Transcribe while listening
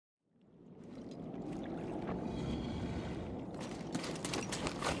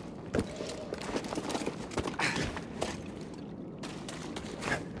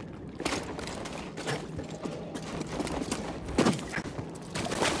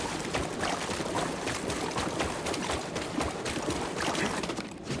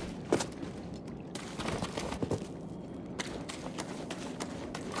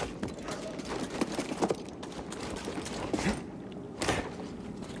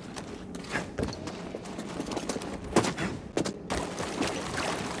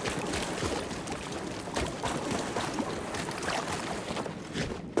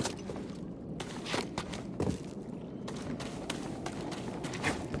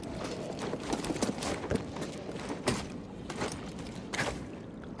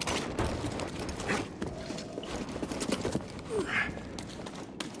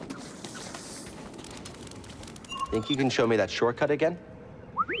Think you can show me that shortcut again?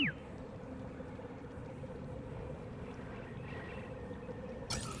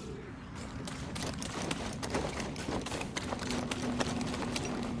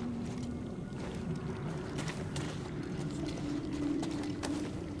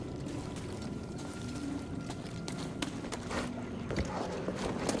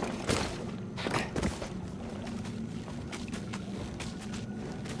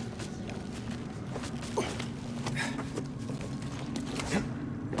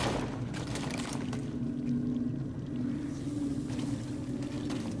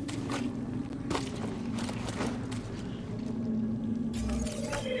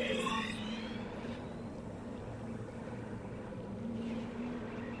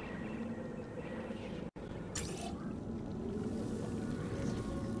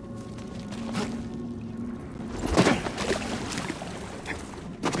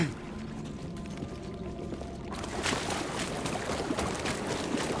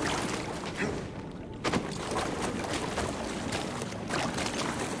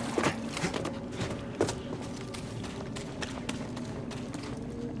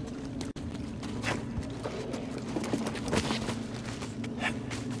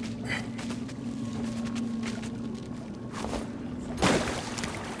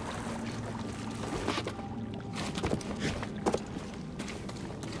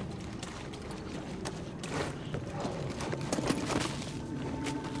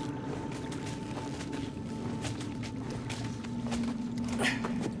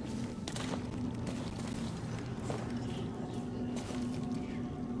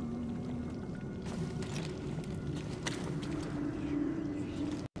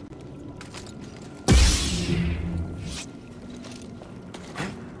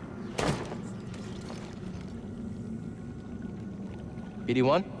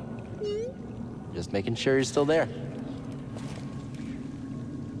 BD1? Just making sure you're still there.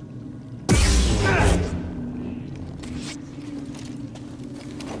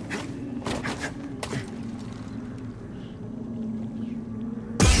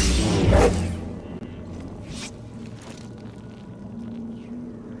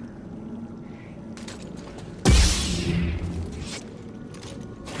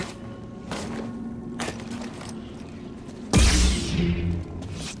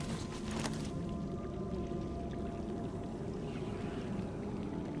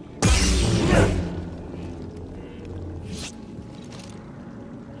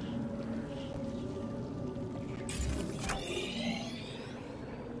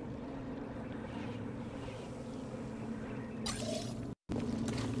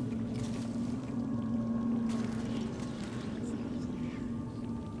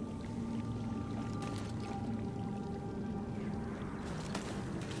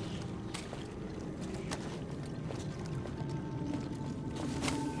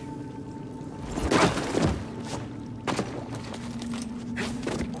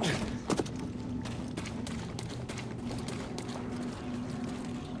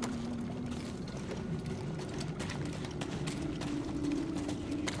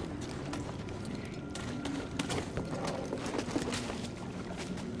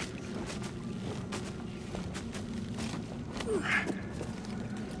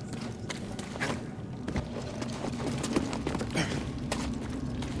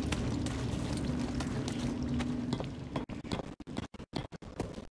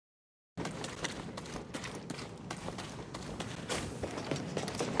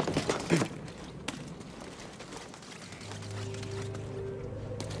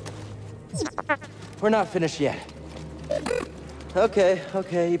 We're not finished yet. Okay,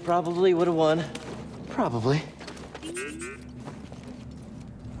 you probably would have won. Probably.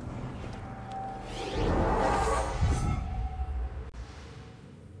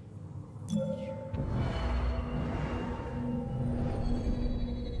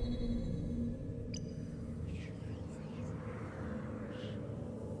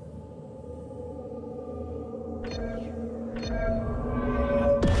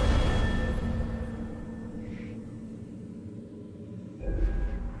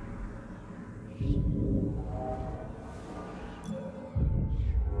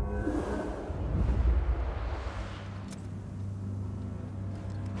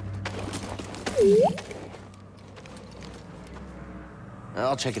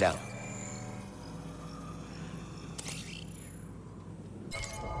 I'll check it out.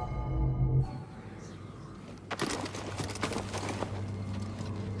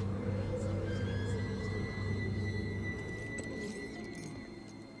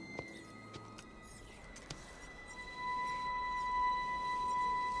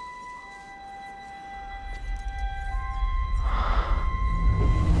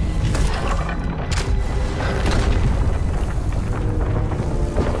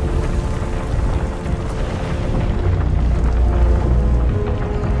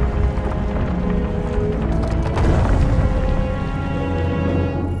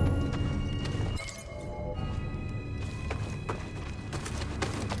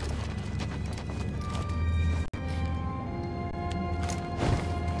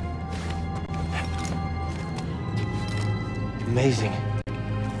 amazing.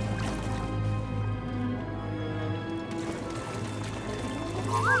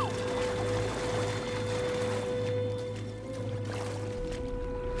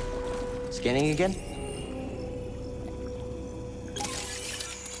 Scanning again?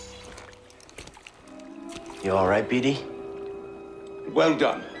 You all right, BD? Well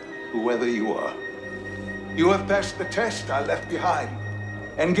done, whoever you are. You have passed the test I left behind,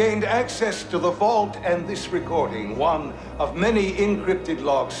 and gained access to the vault and this recording, one of many encrypted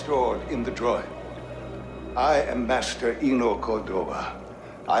logs stored in the droid. I am Master Eno Cordova.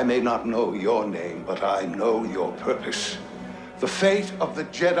 I may not know your name, but I know your purpose. The fate of the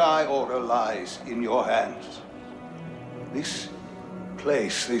Jedi Order lies in your hands. This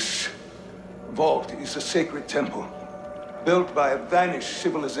place, this vault, is a sacred temple, built by a vanished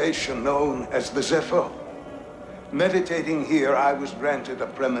civilization known as the Zepho. Meditating here, I was granted a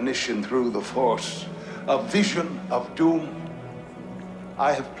premonition through the Force, a vision of doom.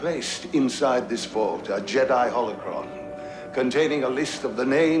 I have placed inside this vault a Jedi holocron, containing a list of the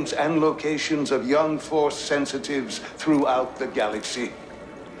names and locations of young Force sensitives throughout the galaxy.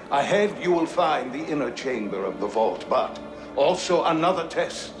 Ahead, you will find the inner chamber of the vault, but also another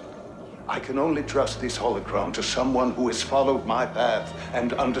test. I can only trust this holocron to someone who has followed my path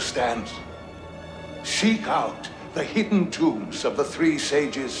and understands. Seek out the hidden tombs of the three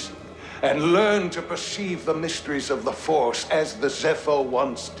sages and learn to perceive the mysteries of the Force as the Zepho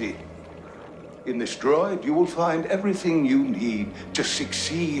once did. In this droid, you will find everything you need to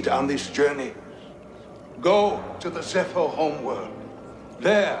succeed on this journey. Go to the Zepho homeworld.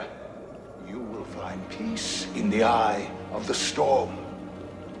 There, you will find peace in the eye of the storm.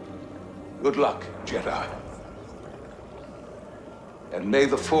 Good luck, Jedi. And may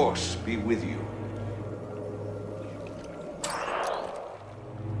the Force be with you.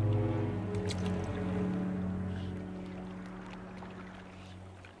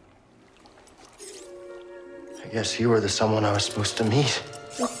 I guess you were the someone I was supposed to meet.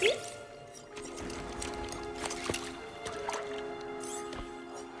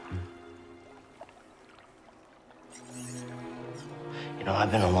 You know, I've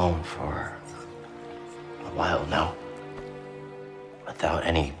been alone for a while now. Without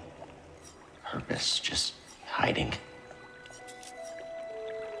any purpose, just hiding.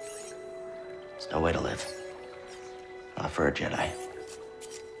 There's no way to live. Not for a Jedi.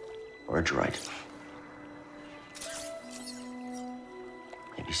 Or a droid.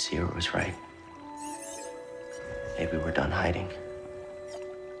 Maybe Seer was right. Maybe we're done hiding.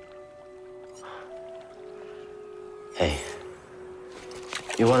 Hey,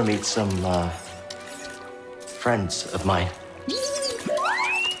 you want to meet some, friends of mine?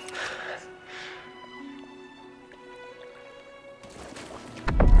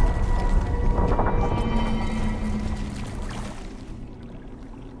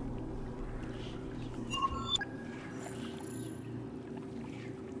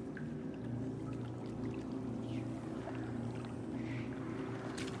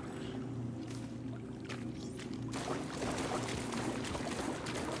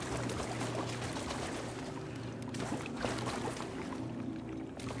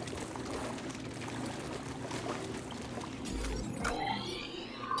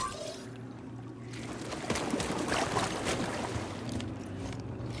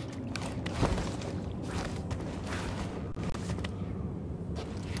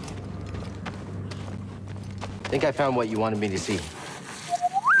 I think I found what you wanted me to see.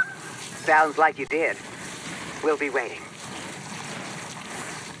 Sounds like you did. We'll be waiting.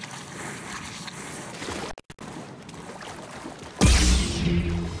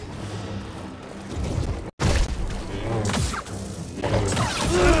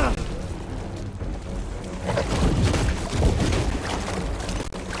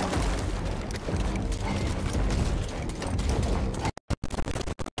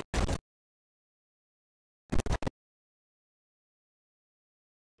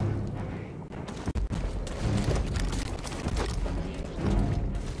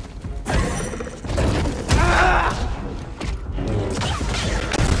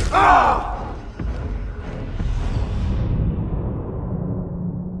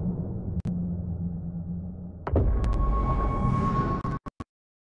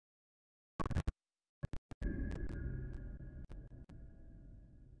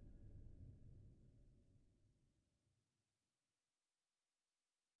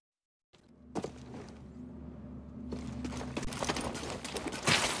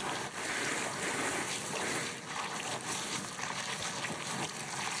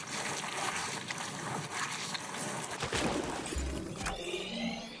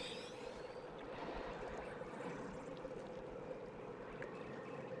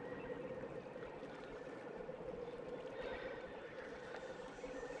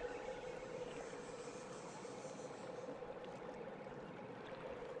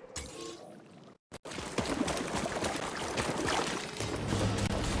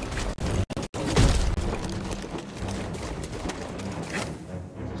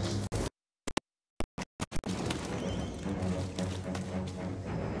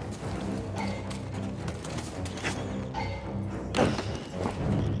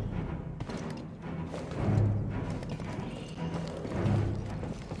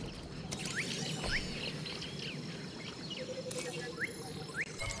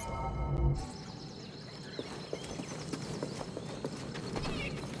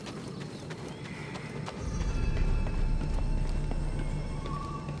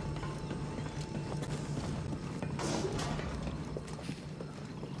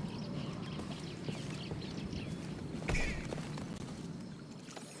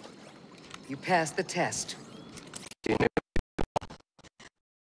 You passed the test.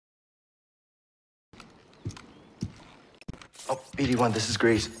 Oh, BD1, this is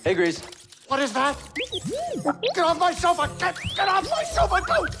Grease. Hey, Grease. What is that? Get off my sofa! Get off my sofa!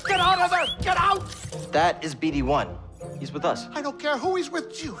 Go! Get out of there! Get out! That is BD1. He's with us. I don't care who he's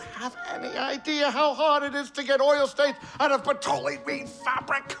with. Do you have any idea how hard it is to get oil stains out of petroleum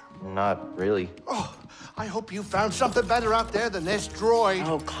fabric? Not really. Oh, I hope you found something better out there than this droid.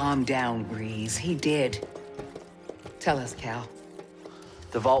 Oh, calm down, Grease. He did. Tell us, Cal.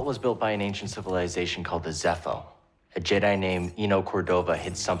 The vault was built by an ancient civilization called the Zepho. A Jedi named Eno Cordova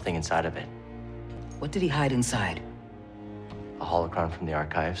hid something inside of it. What did he hide inside? A holocron from the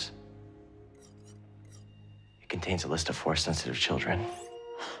archives. It contains a list of Force-sensitive children.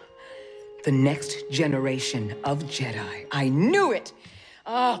 The next generation of Jedi. I knew it!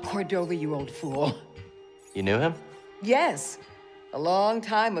 Ah, Cordova, you old fool. You knew him? Yes, a long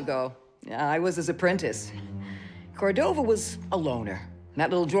time ago. I was his apprentice. Cordova was a loner. That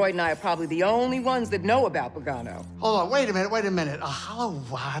little droid and I are probably the only ones that know about Pagano. Hold on, wait a minute. A hollow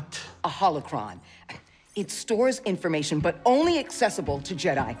what? A holocron. It stores information, but only accessible to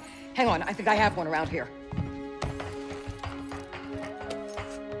Jedi. Hang on, I think I have one around here.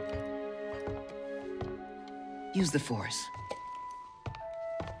 Use the Force.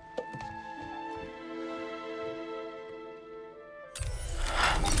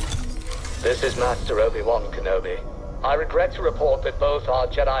 This is Master Obi-Wan Kenobi. I regret to report that both our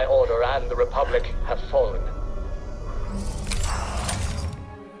Jedi Order and the Republic have fallen.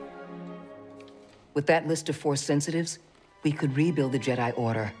 With that list of Force sensitives, we could rebuild the Jedi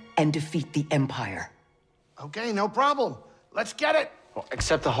Order and defeat the Empire. Okay, no problem. Let's get it. Well,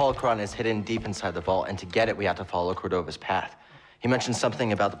 except the holocron is hidden deep inside the vault, and to get it, we have to follow Cordova's path. He mentioned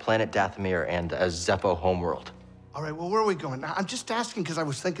something about the planet Dathomir and a Zepho homeworld. All right, well, where are we going? Now, I'm just asking because I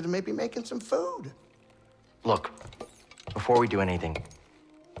was thinking of maybe making some food. Look, before we do anything,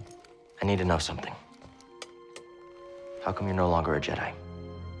 I need to know something. How come you're no longer a Jedi?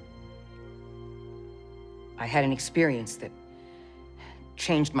 I had an experience that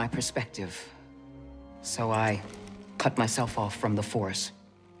changed my perspective. So I cut myself off from the Force.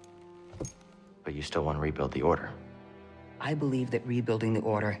 But you still want to rebuild the Order. I believe that rebuilding the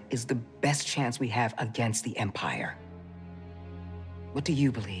Order is the best chance we have against the Empire. What do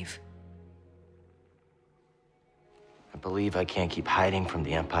you believe? I believe I can't keep hiding from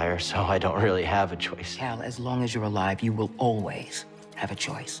the Empire, so I don't really have a choice. Cal, as long as you're alive, you will always have a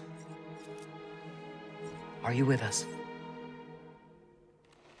choice. Are you with us?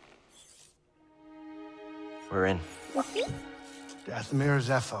 We're in. Dathomir or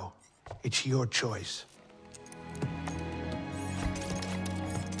Zepho, it's your choice.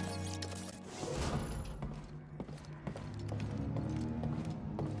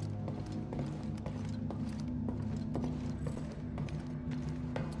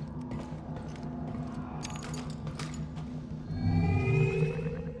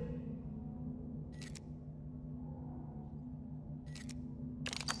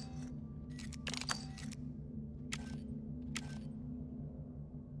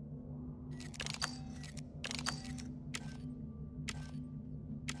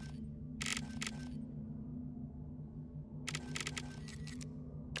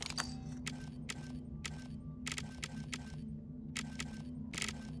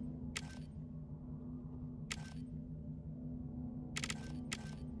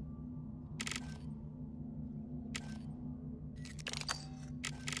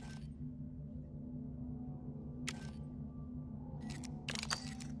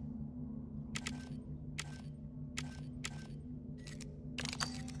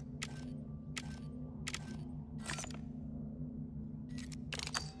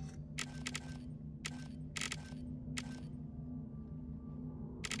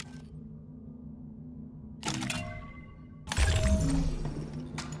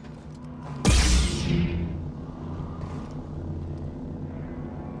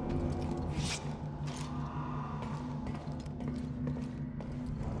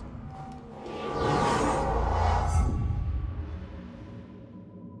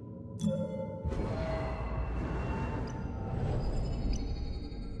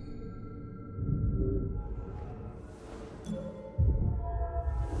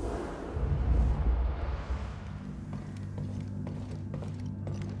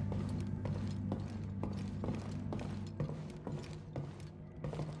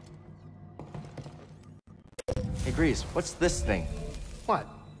 Hey, Grease, what's this thing? What?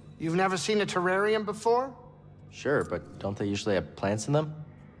 You've never seen a terrarium before? Sure, but don't they usually have plants in them?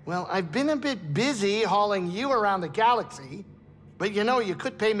 Well, I've been a bit busy hauling you around the galaxy, But you know, you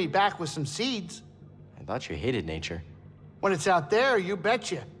could pay me back with some seeds. I thought you hated nature. When it's out there, you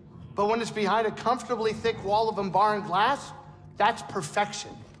betcha. But when it's behind a comfortably thick wall of embarring glass, that's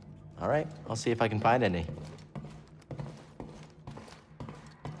perfection. All right, I'll see if I can find any.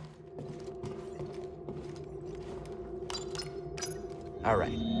 All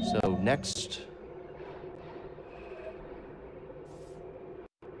right, so next...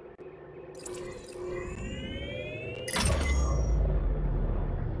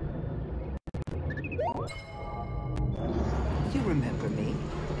 You remember me?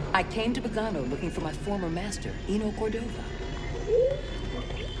 I came to Pagano looking for my former master, Eno Cordova.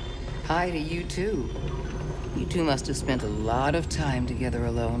 Hi to you too. You two must have spent a lot of time together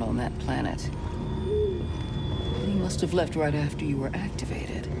alone on that planet. He must have left right after you were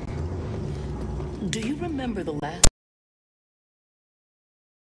activated. Do you remember the last...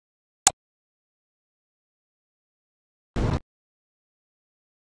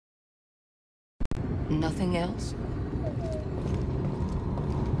 Nothing else?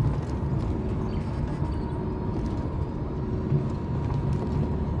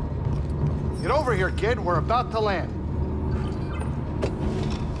 Get over here, kid. We're about to land.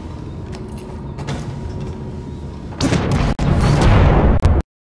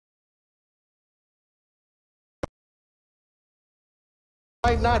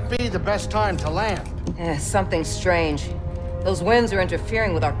 Might not be the best time to land. Something strange. Those winds are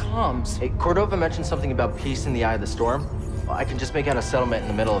interfering with our comms. Hey, Cordova mentioned something about peace in the eye of the storm. Well, I can just make out a settlement in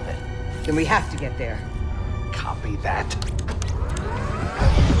the middle of it. Then we have to get there. Copy that.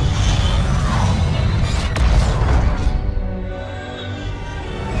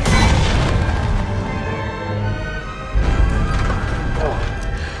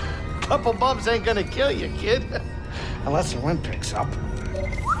 Couple bumps ain't gonna kill you, kid. Unless the wind picks up.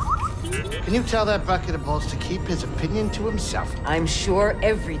 Can you tell that bucket of balls to keep his opinion to himself? I'm sure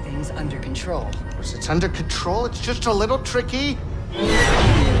everything's under control. Of course, it's under control. It's just a little tricky.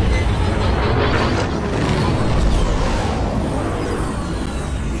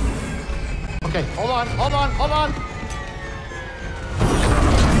 Okay, hold on.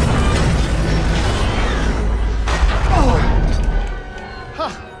 Oh!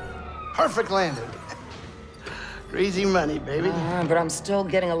 Huh. Perfect landing. Easy money, baby. But I'm still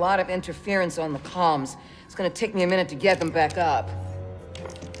getting a lot of interference on the comms. It's gonna take me a minute to get them back up.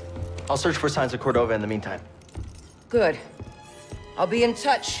 I'll search for signs of Cordova in the meantime. Good. I'll be in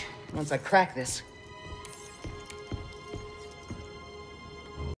touch once I crack this.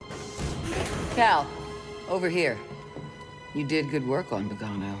 Cal, over here. You did good work on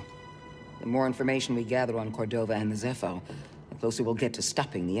Pagano. The more information we gather on Cordova and the Zepho, the closer we'll get to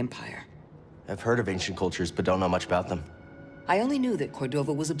stopping the Empire. I've heard of ancient cultures, but don't know much about them. I only knew that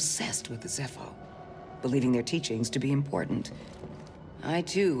Cordova was obsessed with the Zepho, believing their teachings to be important. I,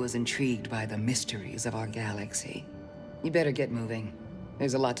 too, was intrigued by the mysteries of our galaxy. You better get moving.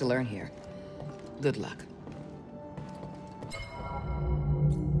 There's a lot to learn here. Good luck.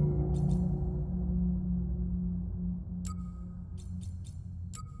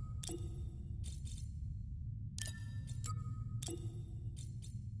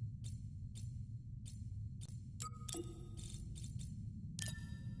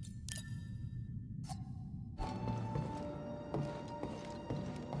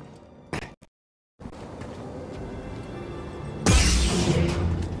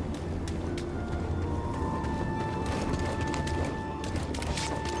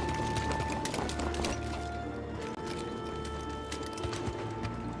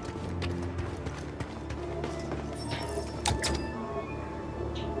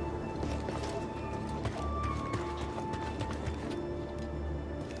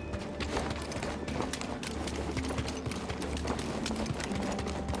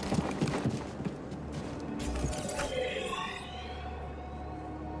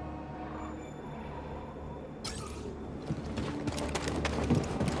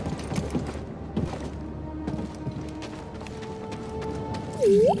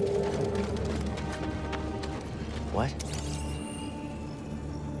 What?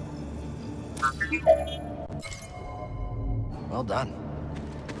 Well done.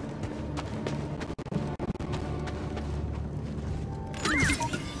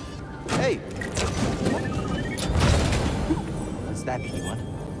 Hey! What's that mean, you want?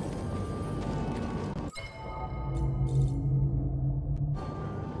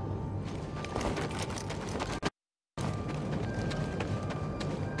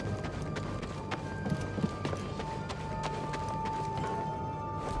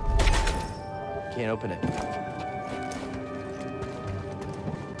 Can't open it.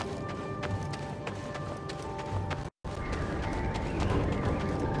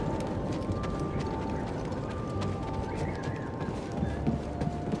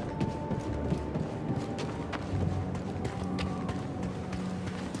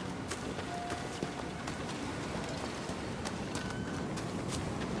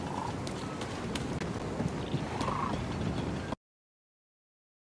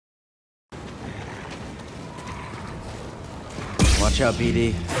 Watch out,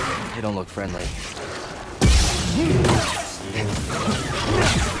 BD. They don't look friendly.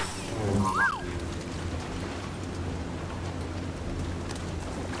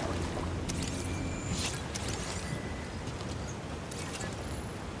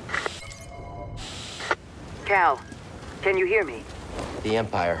 Cal, can you hear me? The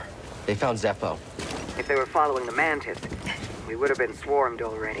Empire. They found Zepho. If they were following the Mantis, we would have been swarmed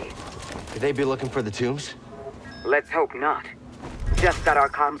already. Could they be looking for the tombs? Let's hope not. Just got our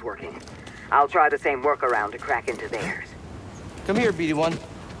comms working. I'll try the same workaround to crack into theirs. Come here, BD-1.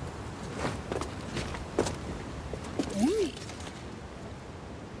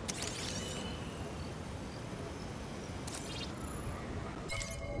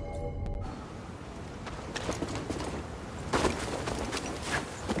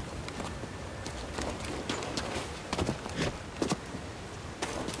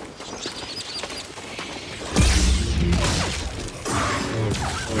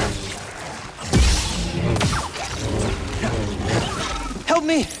 Help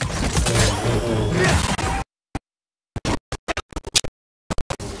me!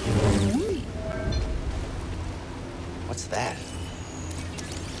 What's that?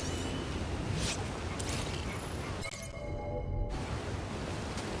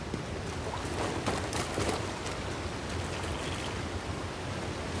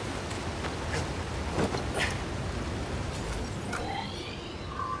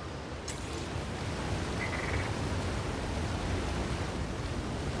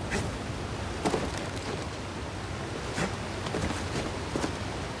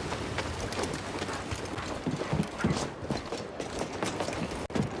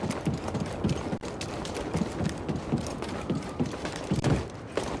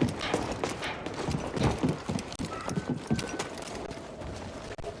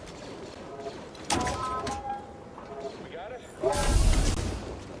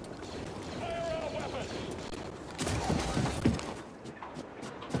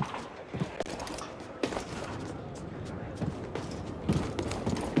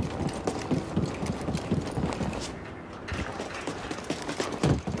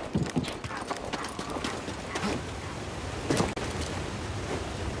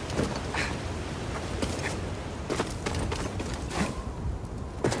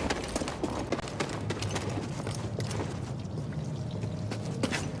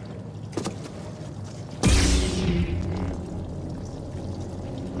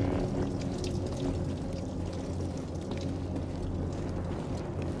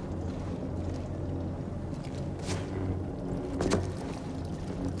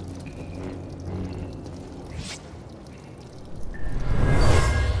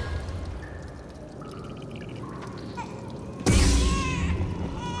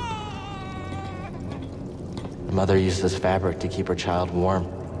 Mother used this fabric to keep her child warm.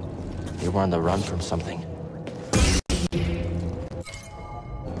 They were on the run from something.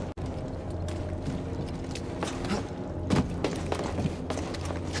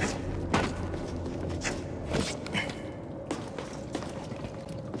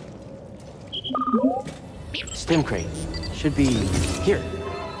 Stim crate. Should be here.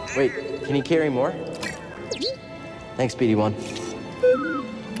 Wait, can you carry more? Thanks, BD-1.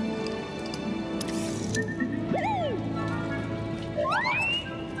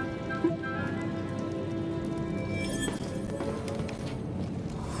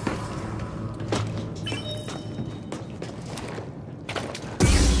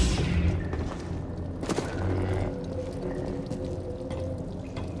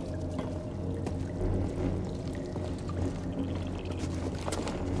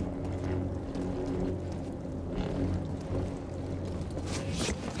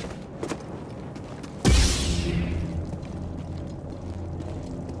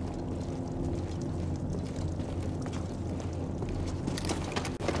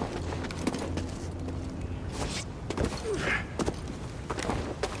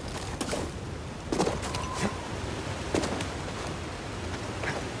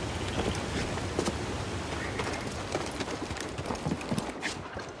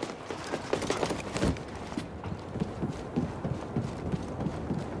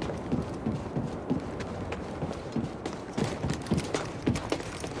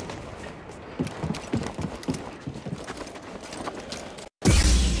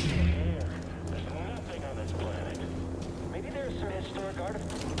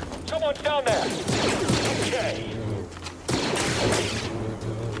 Someone's down there! Okay.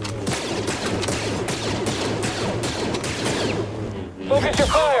 Focus your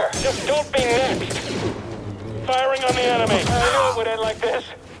fire! Just don't be next! Firing on the enemy! I knew it would end like this!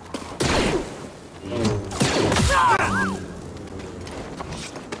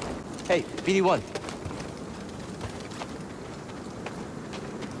 Hey, BD1.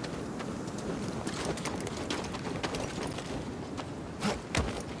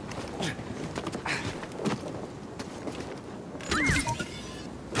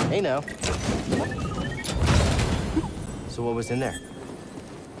 Hey now. So what was in there?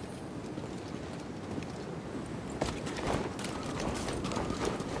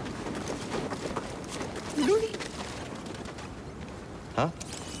 Huh?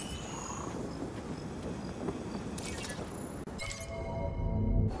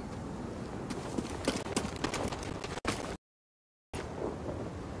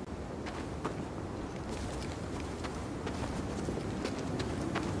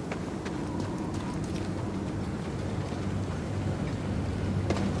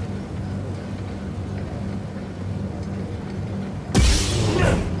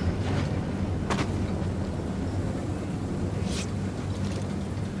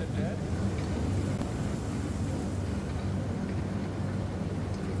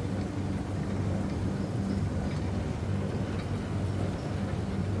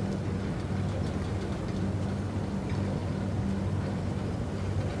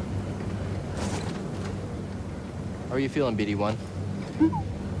 How are you feeling, BD1?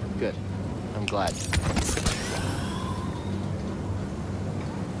 Good. I'm glad.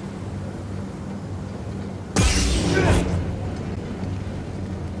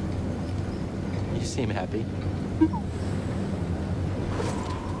 You seem happy.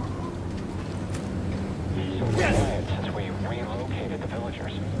 So quiet since we relocated the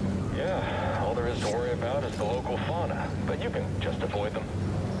villagers. Yeah, all there is to worry about is the local fauna, but you can just avoid them.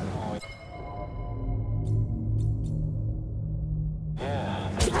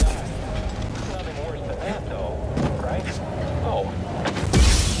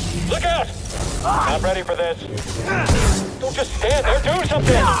 Not ready for this. Don't just stand there, do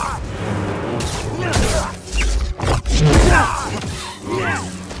something!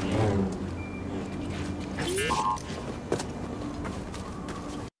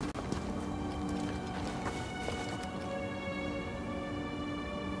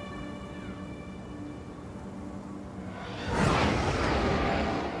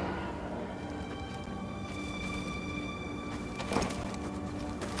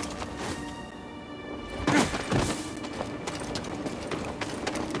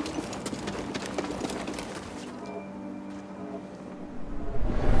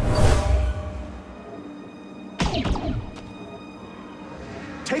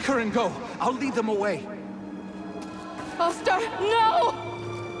 Take her and go. I'll lead them away. Buster, no!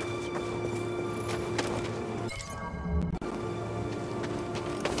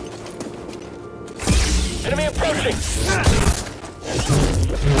 Enemy approaching!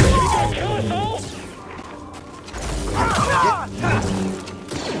 You gonna kill us all?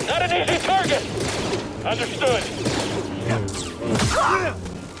 Not an easy target! Understood.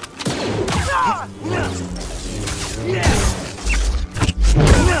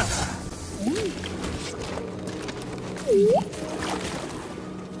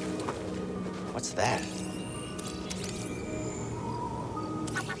 What's that?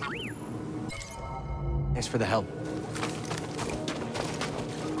 Thanks for the help.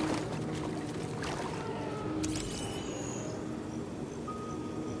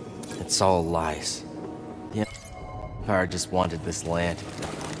 It's all lies. The Empire just wanted this land.